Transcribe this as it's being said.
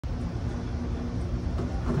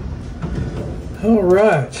All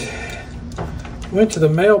right, went to the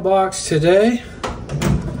mailbox today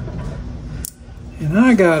and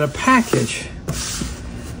I got a package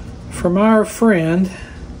from our friend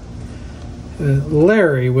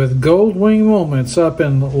Larry with Goldwing Moments up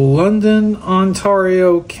in London,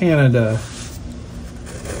 Ontario, Canada.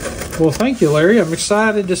 Well, thank you, Larry. I'm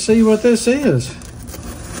excited to see what this is.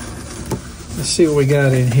 Let's see what we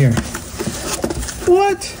got in here.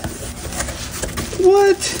 What?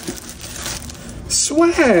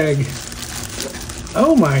 Swag.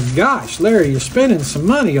 Oh my gosh, Larry, you're spending some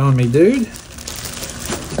money on me, dude.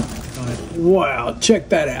 Wow, check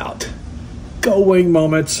that out. Goldwing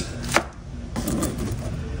Moments.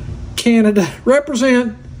 Canada.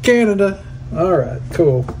 Represent Canada. All right,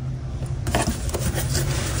 cool.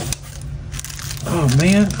 Oh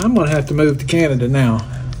man, I'm gonna have to move to Canada now.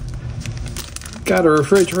 Got a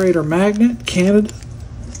refrigerator magnet, Canada.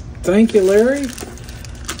 Thank you, Larry.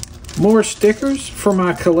 More stickers for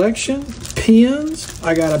my collection. Pins.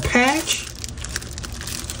 I got a patch.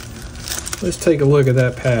 Let's take a look at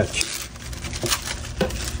that patch.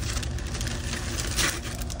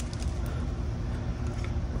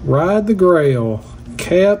 Ride the Grail.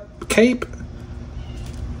 Cape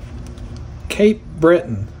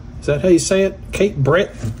Breton. Is that how you say it? Cape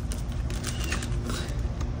Breton.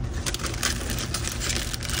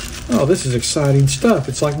 Oh, this is exciting stuff.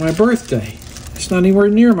 It's like my birthday. It's not anywhere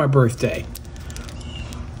near my birthday.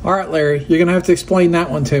 All right, Larry, you're going to have to explain that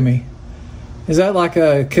one to me. Is that like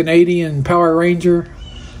a Canadian Power Ranger?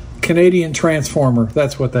 Canadian Transformer.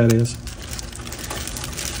 That's what that is.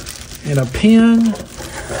 And a pen.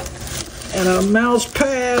 And a mouse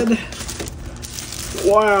pad.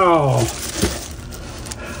 Wow.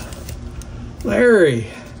 Larry.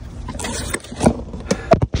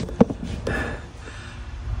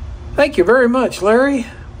 Thank you very much, Larry.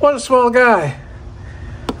 What a swell guy.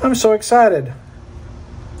 I'm so excited.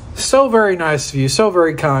 So very nice of you. So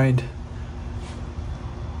very kind.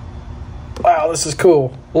 Wow, this is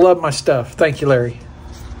cool. Love my stuff. Thank you, Larry.